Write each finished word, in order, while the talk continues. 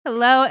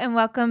Hello and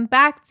welcome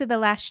back to the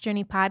Lash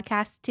Journey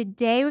podcast.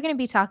 Today we're going to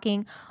be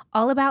talking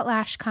all about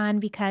LashCon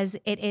because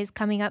it is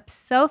coming up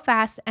so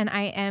fast and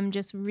I am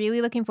just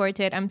really looking forward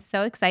to it. I'm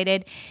so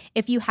excited.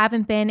 If you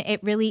haven't been, it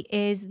really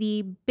is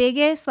the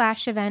biggest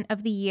lash event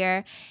of the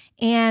year.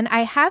 And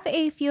I have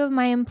a few of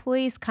my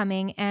employees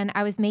coming, and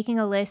I was making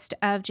a list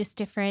of just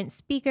different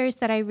speakers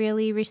that I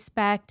really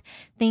respect,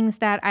 things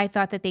that I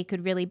thought that they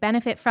could really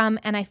benefit from,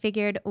 and I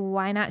figured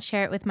why not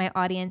share it with my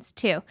audience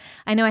too.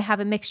 I know I have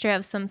a mixture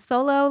of some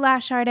solo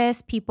lash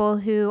artists, people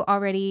who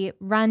already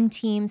run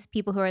teams,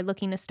 people who are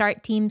looking to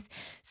start teams.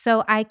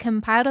 So I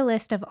compiled a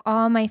list of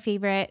all my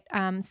favorite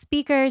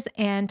speakers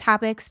and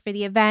topics for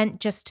the event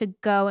just to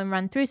go and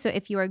run through. So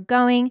if you are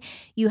going,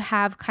 you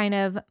have kind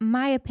of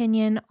my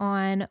opinion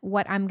on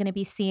what I'm going to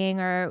be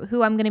seeing or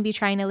who I'm going to be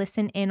trying to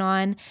listen in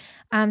on.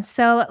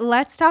 So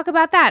let's talk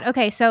about that.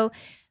 Okay, so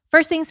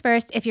first things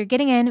first, if you're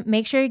getting in,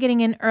 make sure you're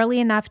getting in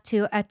early enough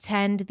to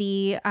attend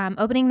the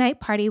opening night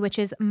party, which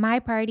is my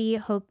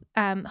party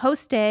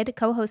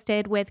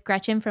co-hosted with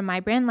Gretchen from My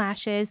Brand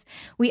Lashes.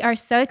 We are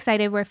so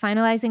excited. We're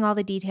finalizing all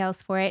the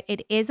details for it.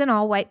 It is an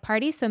all-white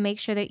party, so make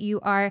sure that you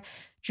are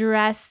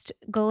dressed,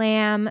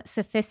 glam,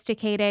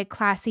 sophisticated,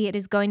 classy. It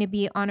is going to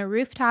be on a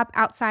rooftop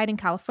outside in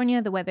California.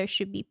 The weather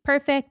should be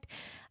perfect.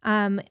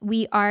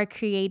 We are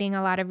creating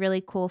a lot of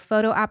really cool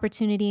photo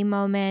opportunity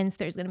moments.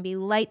 There's going to be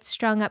lights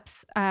strung up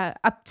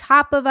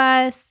top of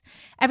us.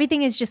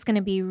 Everything is just going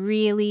to be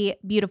really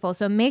beautiful.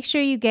 So make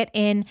sure you get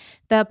in.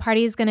 The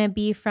party is going to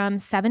be from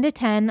 7 to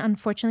 10.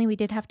 Unfortunately, we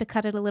did have to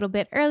cut it a little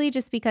bit early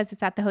just because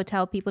it's at the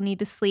hotel. People need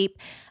to sleep.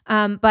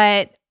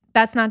 But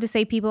that's not to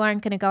say people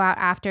aren't going to go out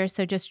after.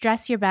 So just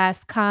dress your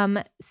best, come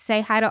say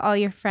hi to all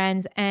your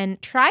friends,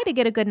 and try to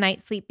get a good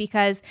night's sleep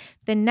because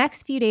the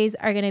next few days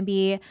are going to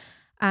be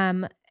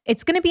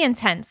it's going to be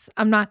intense.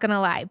 I'm not going to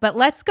lie, but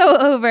let's go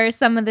over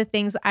some of the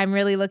things I'm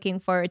really looking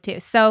forward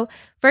to. So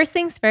first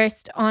things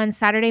first, on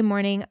Saturday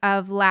morning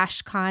of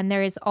LashCon,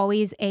 there is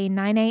always a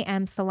 9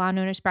 a.m. salon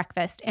owners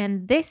breakfast.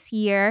 And this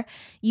year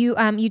you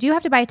do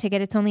have to buy a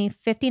ticket. It's only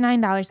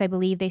 $59, I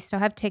believe. They still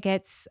have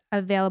tickets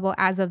available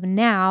as of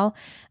now.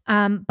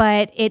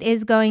 But it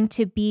is going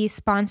to be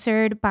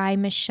sponsored by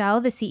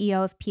Michelle, the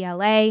CEO of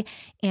PLA,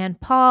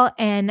 and Paul.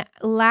 And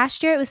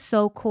last year it was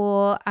so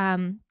cool.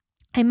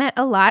 I met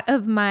a lot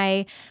of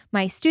my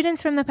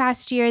students from the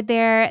past year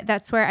there.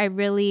 That's where I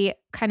really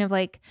kind of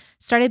like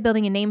started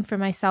building a name for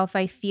myself.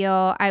 I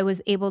feel I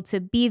was able to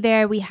be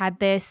there. We had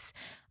this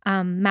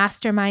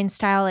mastermind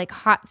style, like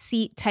hot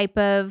seat type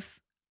of,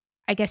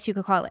 I guess you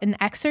could call it an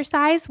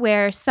exercise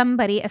where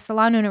somebody, a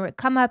salon owner, would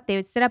come up, they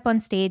would sit up on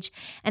stage,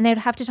 and they would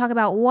have to talk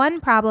about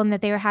one problem that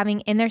they were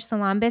having in their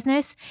salon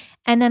business.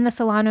 And then the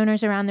salon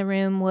owners around the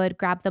room would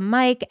grab the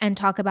mic and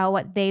talk about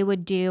what they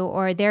would do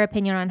or their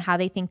opinion on how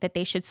they think that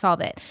they should solve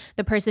it.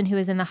 The person who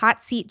was in the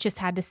hot seat just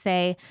had to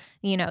say,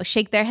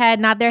 shake their head,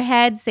 nod their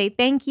head, say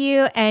thank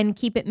you, and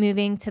keep it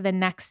moving to the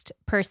next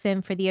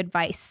person for the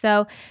advice.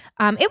 So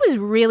it was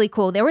really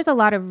cool. There was a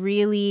lot of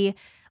really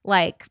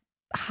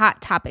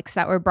hot topics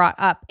that were brought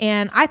up,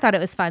 and I thought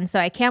it was fun. So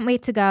I can't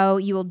wait to go.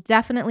 You will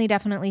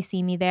definitely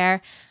see me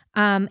there.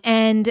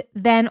 And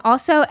then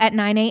also at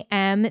 9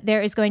 a.m.,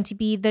 there is going to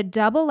be the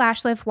double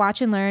lash lift watch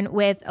and learn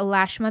with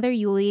Lash Mother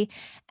Yuli.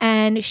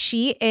 And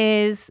she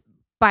is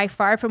by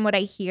far, from what I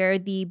hear,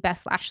 the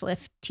best lash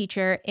lift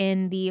teacher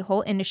in the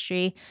whole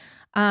industry.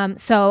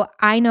 So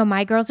I know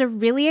my girls are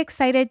really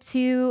excited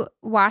to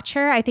watch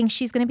her. I think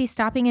she's going to be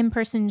stopping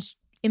in-person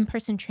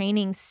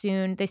training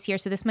soon this year.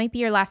 So this might be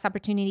your last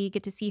opportunity to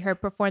get to see her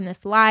perform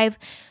this live.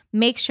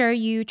 Make sure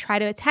you try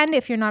to attend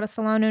if you're not a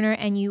salon owner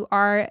and you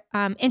are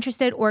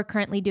interested or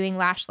currently doing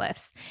lash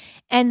lifts.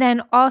 And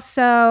then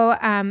also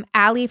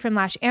Allie from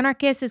Lash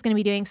Anarchist is going to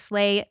be doing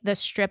Slay the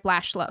Strip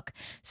Lash Look.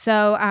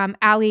 So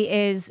Allie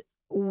is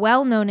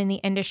well known in the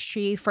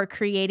industry for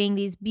creating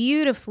these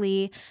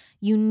beautifully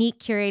unique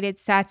curated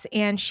sets,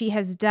 and she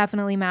has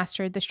definitely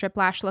mastered the strip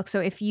lash look.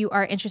 So if you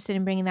are interested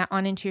in bringing that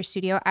on into your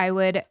studio, I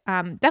would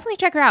definitely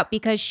check her out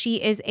because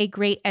she is a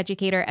great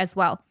educator as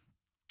well.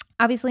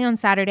 Obviously on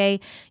Saturday,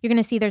 you're going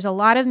to see there's a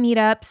lot of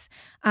meetups.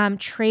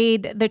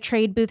 The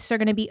trade booths are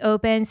going to be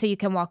open so you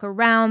can walk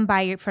around,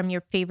 buy from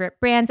your favorite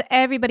brands.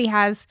 Everybody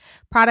has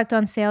product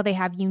on sale. They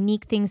have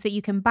unique things that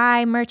you can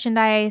buy,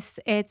 merchandise.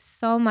 It's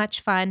so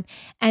much fun.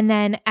 And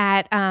then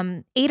at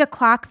 8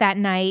 o'clock that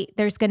night,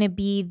 there's going to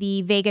be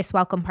the Vegas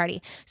welcome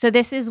party. So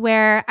this is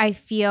where I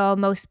feel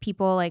most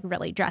people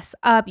really dress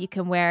up. You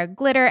can wear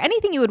glitter,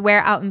 anything you would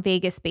wear out in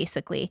Vegas,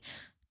 basically.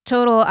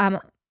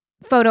 Total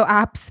photo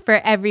ops for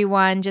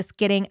everyone, just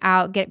getting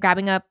out,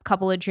 grabbing a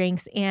couple of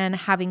drinks and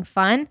having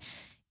fun.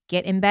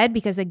 Get in bed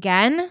because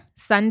again,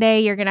 Sunday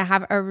you're going to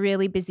have a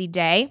really busy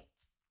day.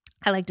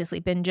 I like to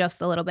sleep in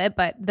just a little bit,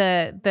 but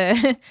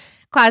the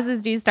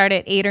classes do start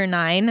at 8 or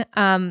 9.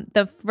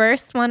 The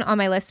first one on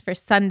my list for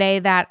Sunday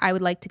that I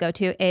would like to go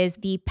to is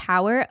the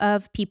power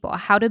of people,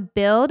 how to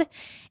build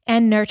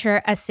and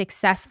nurture a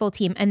successful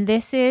team. And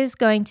this is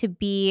going to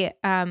be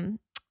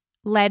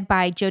led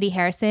by Jody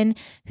Harrison,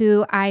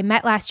 who I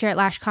met last year at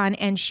LashCon,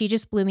 and she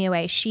just blew me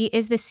away. She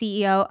is the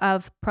CEO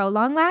of Pro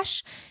Long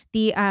Lash,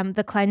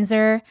 the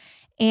cleanser,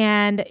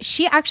 and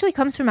she actually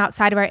comes from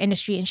outside of our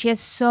industry, and she has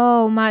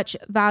so much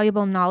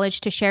valuable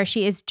knowledge to share.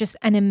 She is just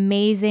an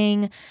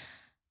amazing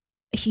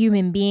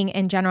human being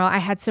in general. I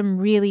had some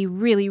really,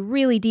 really,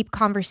 really deep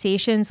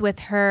conversations with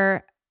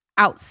her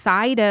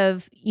outside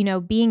of,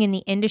 being in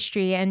the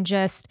industry and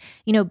just,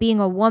 being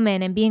a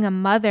woman and being a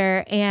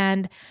mother.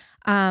 And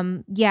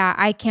yeah,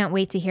 I can't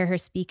wait to hear her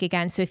speak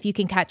again. So if you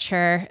can catch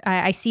her,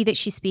 I see that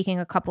she's speaking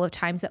a couple of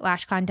times at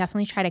LashCon.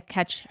 Definitely try to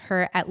catch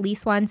her at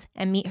least once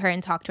and meet her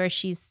and talk to her.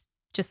 She's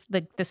just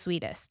the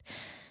sweetest.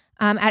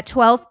 At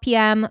 12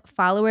 p.m.,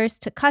 followers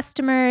to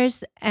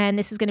customers. And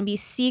this is going to be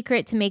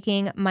Secret to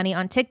Making Money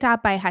on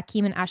TikTok by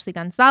Hakeem and Ashley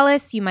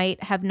Gonzalez. You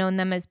might have known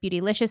them as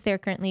Beautylicious. They're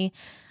currently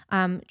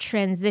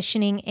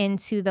transitioning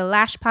into the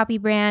Lash Poppy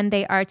brand.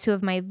 They are two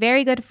of my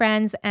very good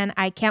friends, and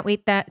I can't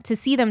wait to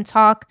see them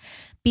talk,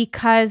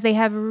 because they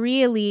have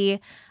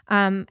really,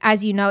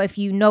 as you know, if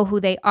you know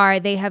who they are,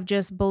 they have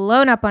just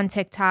blown up on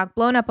TikTok,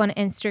 blown up on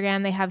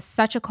Instagram. They have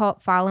such a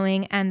cult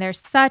following, and they're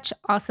such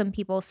awesome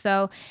people.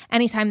 So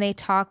anytime they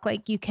talk,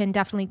 you can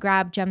definitely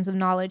grab gems of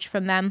knowledge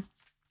from them.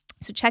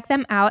 So check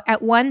them out.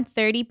 At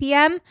 1:30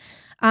 p.m.,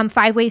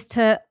 5 Ways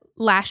to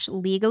Lash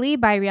Legally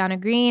by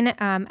Rihanna Green,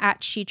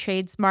 at She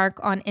Trades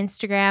Mark on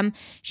Instagram.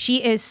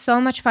 She is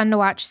so much fun to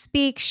watch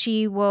speak.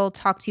 She will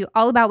talk to you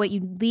all about what you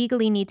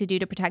legally need to do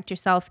to protect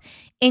yourself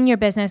in your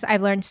business.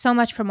 I've learned so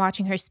much from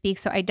watching her speak,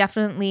 so I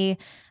definitely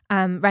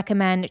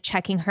recommend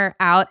checking her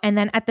out. And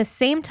then at the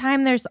same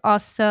time, there's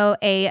also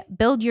a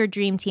Build Your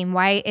Dream Team,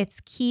 why it's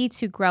key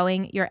to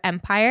growing your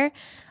empire.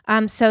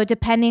 So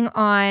depending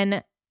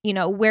on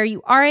where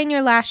you are in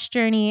your lash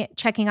journey,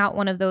 checking out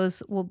one of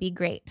those will be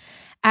great.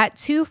 At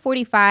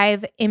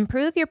 2:45,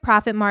 improve your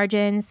profit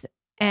margins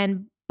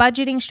and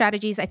budgeting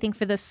strategies, I think,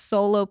 for the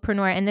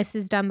solopreneur. And this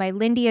is done by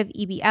Lindy of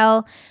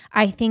EBL.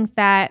 I think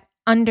that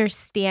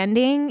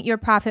understanding your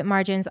profit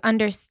margins,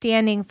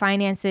 understanding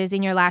finances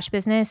in your lash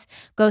business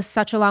goes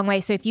such a long way.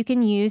 So if you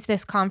can use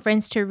this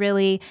conference to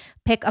really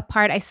pick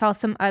apart, I saw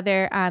some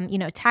other,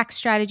 tax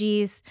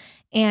strategies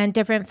and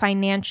different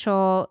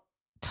financial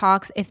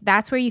talks. If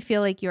that's where you feel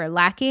like you're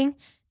lacking,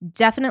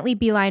 definitely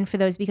beeline for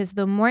those, because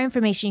the more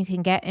information you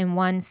can get in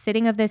one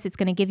sitting of this, it's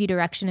going to give you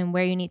direction in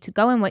where you need to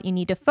go and what you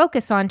need to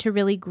focus on to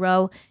really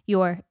grow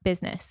your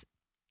business.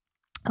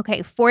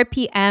 Okay, 4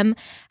 p.m.,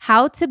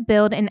 How to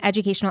Build an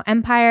Educational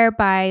Empire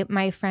by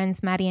my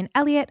friends Maddie and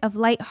Elliot of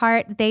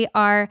Lightheart.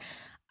 They're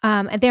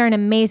an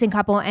amazing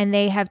couple, and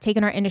they have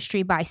taken our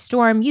industry by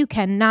storm. You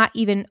cannot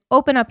even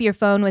open up your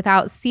phone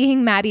without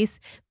seeing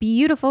Maddie's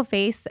beautiful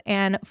face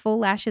and full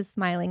lashes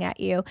smiling at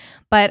you.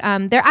 But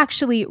they're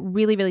actually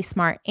really, really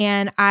smart,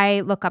 and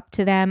I look up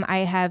to them. I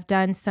have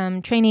done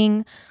some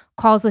training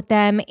calls with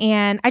them,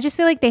 and I just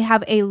feel like they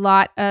have a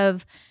lot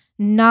of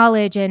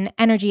knowledge and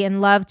energy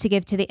and love to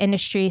give to the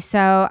industry.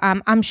 So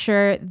I'm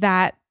sure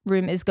that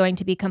room is going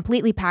to be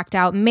completely packed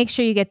out. Make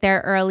sure you get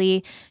there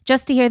early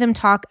just to hear them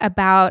talk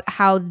about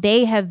how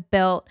they have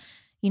built,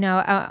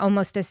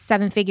 almost a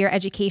 7-figure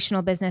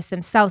educational business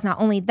themselves. Not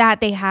only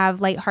that, they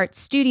have Lightheart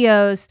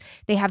Studios.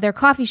 They have their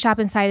coffee shop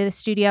inside of the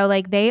studio.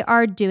 They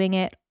are doing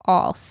it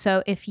all.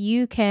 So if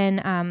you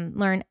can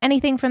learn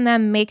anything from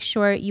them, make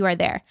sure you are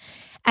there.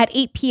 At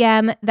 8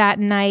 p.m. that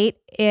night,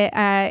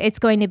 it's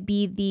going to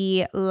be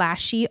the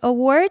Lashy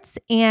Awards,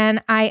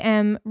 and I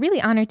am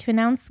really honored to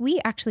announce we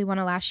actually won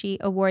a Lashy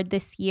Award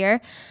this year.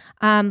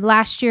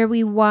 Last year,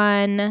 we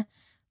won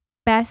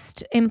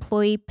Best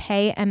Employee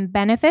Pay and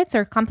Benefits,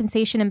 or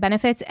Compensation and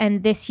Benefits,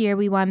 and this year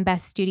we won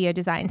Best Studio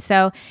Design.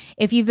 So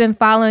if you've been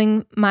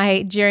following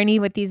my journey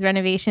with these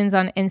renovations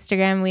on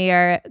Instagram, we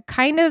are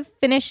kind of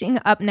finishing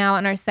up now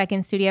on our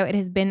second studio. It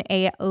has been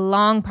a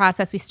long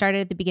process. We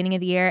started at the beginning of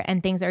the year,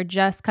 and things are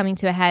just coming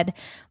to a head,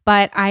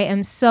 but I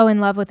am so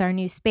in love with our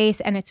new space,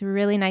 and it's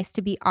really nice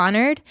to be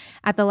honored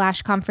at the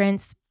Lash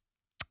Conference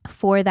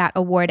for that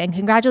award. And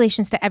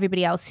congratulations to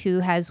everybody else who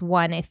has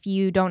won. If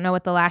you don't know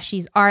what the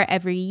Lashies are,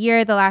 every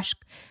year the Lash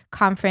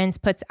Conference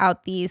puts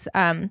out these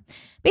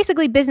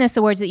basically business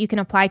awards that you can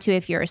apply to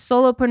if you're a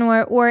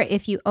solopreneur or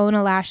if you own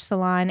a lash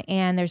salon,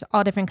 and there's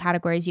all different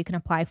categories you can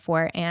apply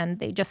for, and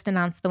they just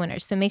announced the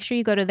winners. So make sure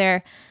you go to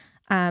their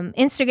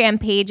Instagram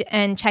page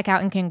and check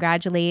out and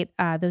congratulate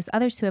those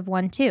others who have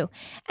won too.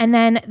 And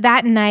then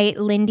that night,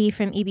 Lindy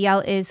from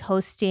EBL is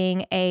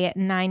hosting a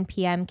 9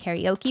 p.m.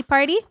 karaoke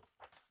party,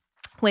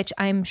 which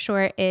I'm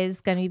sure is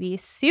going to be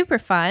super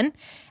fun.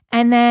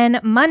 And then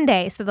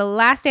Monday, so the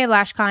last day of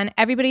LashCon,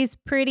 everybody's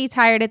pretty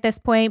tired at this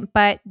point,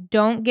 but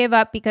don't give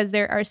up, because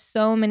there are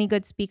so many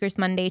good speakers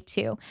Monday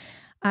too.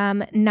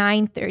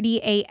 9:30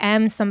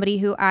 a.m., somebody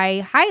who I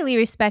highly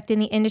respect in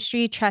the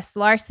industry, Tress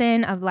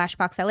Larson of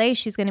Lashbox LA.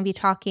 She's going to be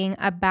talking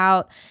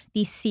about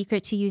the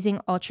secret to using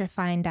ultra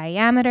fine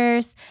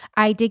diameters.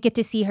 I did get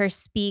to see her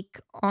speak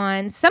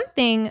on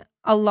something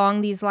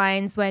along these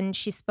lines when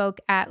she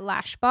spoke at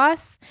Lash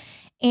Boss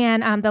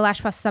and the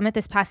Lash Boss Summit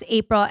this past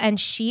April, and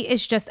she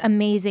is just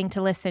amazing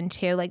to listen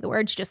to. The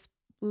words just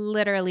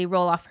literally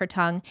roll off her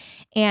tongue.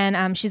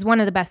 And she's one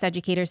of the best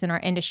educators in our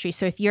industry.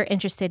 So if you're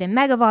interested in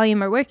mega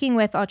volume or working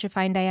with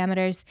ultrafine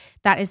diameters,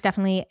 that is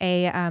definitely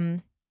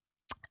a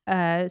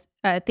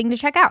thing to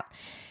check out.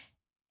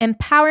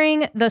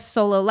 Empowering the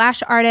Solo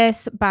Lash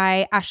Artists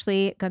by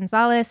Ashley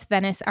Gonzalez,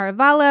 Venice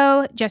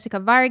Arevalo, Jessica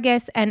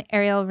Vargas, and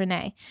Ariel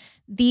Renee.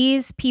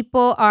 These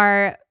people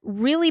are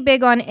really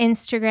big on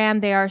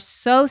Instagram. They are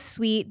so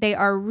sweet. They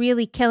are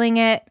really killing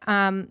it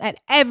at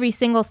every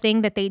single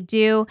thing that they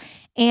do.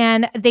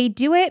 And they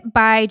do it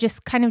by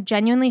just kind of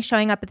genuinely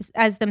showing up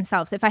as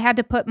themselves. If I had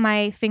to put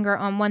my finger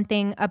on one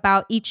thing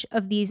about each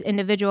of these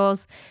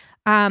individuals,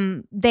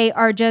 they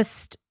are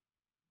just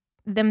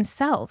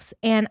themselves.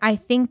 And I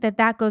think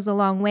that goes a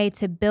long way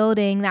to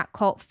building that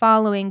cult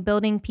following,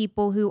 building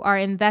people who are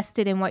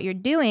invested in what you're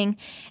doing.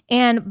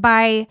 And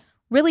by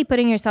really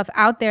putting yourself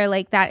out there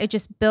like that, it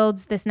just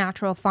builds this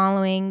natural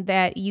following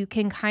that you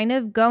can kind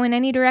of go in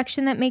any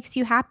direction that makes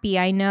you happy.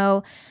 I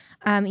know,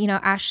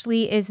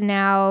 Ashley is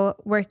now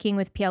working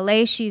with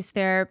PLA. She's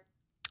their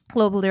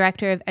global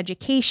director of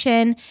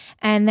education.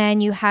 And then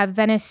you have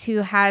Venice, who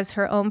has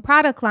her own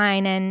product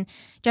line, and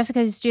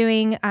Jessica's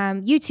doing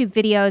YouTube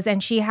videos,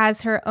 and she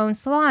has her own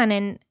salon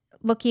and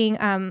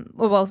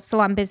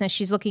salon business.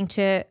 She's looking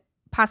to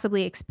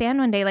possibly expand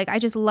one day. Like, I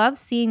just love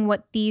seeing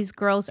what these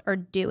girls are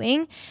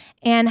doing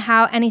and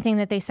how anything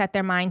that they set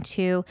their mind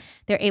to,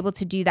 they're able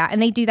to do that.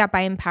 And they do that by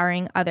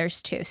empowering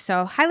others too.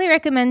 So highly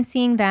recommend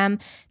seeing them.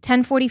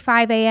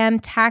 10:45 a.m.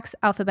 Tax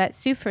Alphabet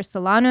Soup for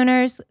Salon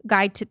Owners,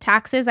 Guide to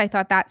Taxes. I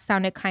thought that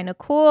sounded kind of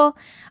cool.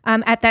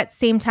 At that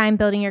same time,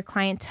 Building Your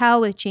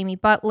Clientele with Jamie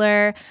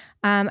Butler.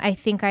 I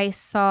think I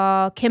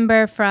saw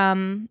Kimber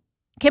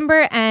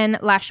and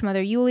Lash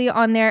Mother Yuli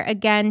on there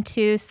again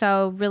too.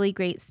 So really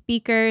great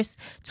speakers.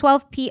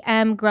 12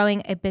 p.m.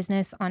 Growing a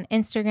Business on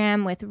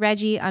Instagram with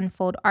Reggie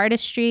Unfold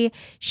Artistry.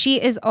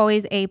 She is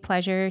always a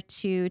pleasure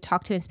to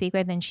talk to and speak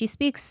with, and she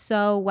speaks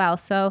so well.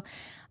 So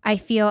I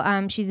feel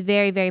she's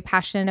very, very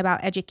passionate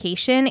about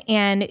education,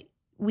 and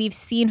we've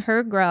seen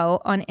her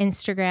grow on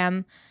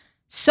Instagram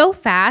so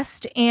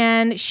fast,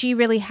 and she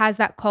really has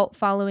that cult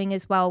following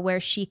as well,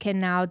 where she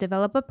can now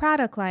develop a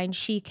product line.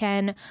 She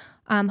can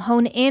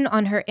hone in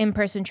on her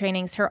in-person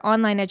trainings, her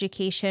online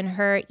education,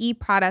 her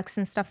e-products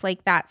and stuff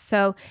like that.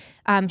 So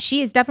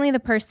she is definitely the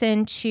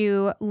person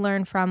to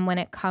learn from when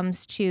it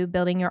comes to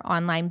building your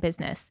online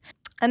business.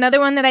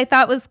 Another one that I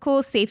thought was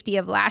cool, Safety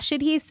of Lash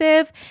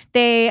Adhesive.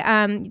 They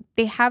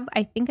have,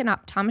 I think, an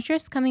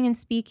optometrist coming and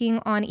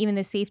speaking on even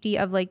the safety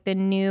of like the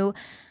new,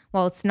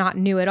 well, it's not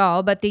new at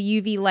all, but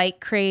the UV light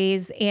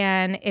craze,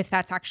 and if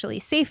that's actually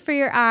safe for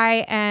your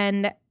eye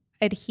and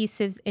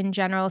adhesives in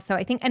general. So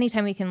I think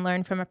anytime we can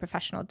learn from a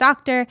professional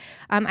doctor.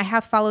 I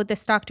have followed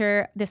this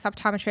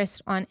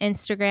optometrist on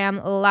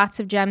Instagram, lots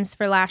of gems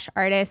for lash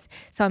artists.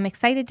 So I'm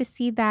excited to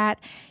see that.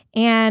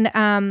 And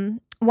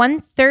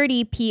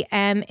 1:30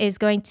 p.m. is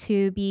going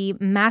to be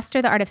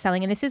Master the Art of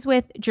Selling. And this is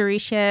with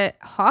Jerisha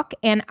Hawk.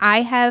 And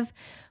I have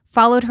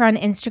followed her on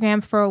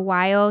Instagram for a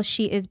while.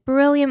 She is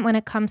brilliant when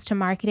it comes to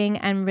marketing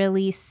and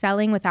really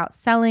selling without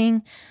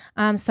selling.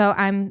 So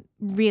I'm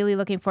really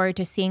looking forward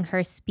to seeing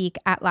her speak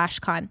at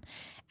LashCon.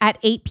 At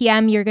 8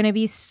 p.m., you're going to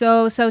be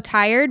so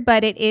tired,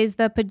 but it is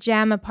the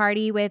pajama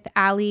party with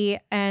Ali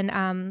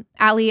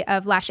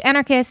of Lash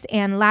Anarchist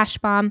and Lash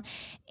Bomb.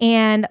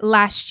 And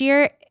last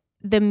year,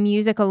 the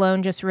music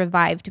alone just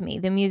revived me.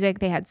 The music,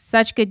 they had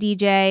such good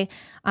DJ,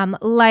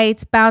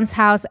 lights, bounce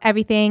house,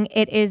 everything.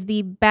 It is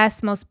the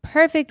best, most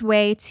perfect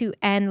way to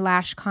end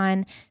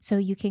LashCon, so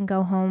you can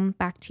go home,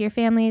 back to your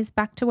families,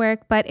 back to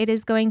work. But it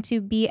is going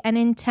to be an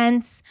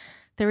intense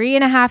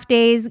 3.5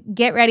 days.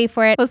 Get ready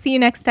for it. We'll see you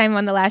next time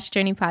on the Lash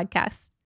Journey podcast.